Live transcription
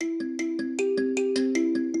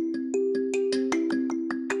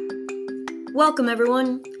Welcome,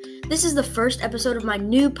 everyone. This is the first episode of my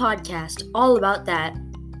new podcast, All About That.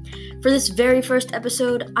 For this very first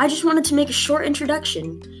episode, I just wanted to make a short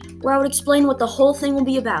introduction where I would explain what the whole thing will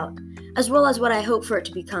be about, as well as what I hope for it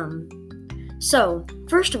to become. So,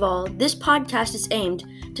 first of all, this podcast is aimed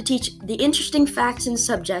to teach the interesting facts and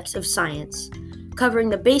subjects of science, covering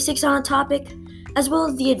the basics on a topic, as well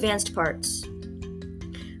as the advanced parts.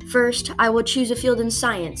 First, I will choose a field in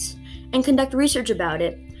science and conduct research about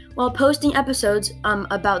it, while posting episodes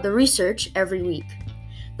about the research every week.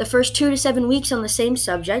 The first 2 to 7 weeks on the same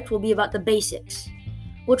subject will be about the basics,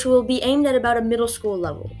 which will be aimed at about a middle school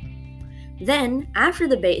level. Then, after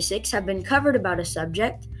the basics have been covered about a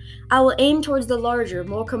subject, I will aim towards the larger,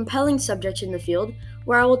 more compelling subjects in the field,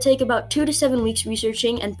 where I will take about 2 to 7 weeks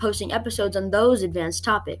researching and posting episodes on those advanced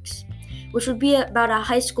topics, which would be about a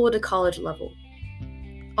high school to college level.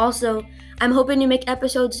 Also, I'm hoping to make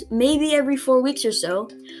episodes maybe every 4 weeks or so,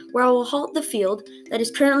 where I will halt the field that is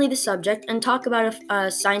currently the subject and talk about a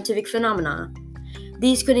scientific phenomena.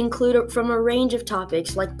 These could include from a range of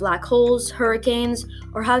topics like black holes, hurricanes,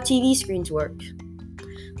 or how TV screens work.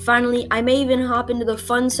 Finally, I may even hop into the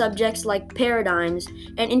fun subjects like paradigms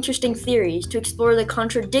and interesting theories to explore the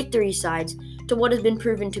contradictory sides to what has been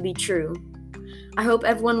proven to be true. I hope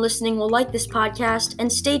everyone listening will like this podcast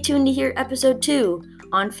and stay tuned to hear episode 2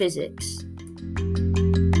 on physics.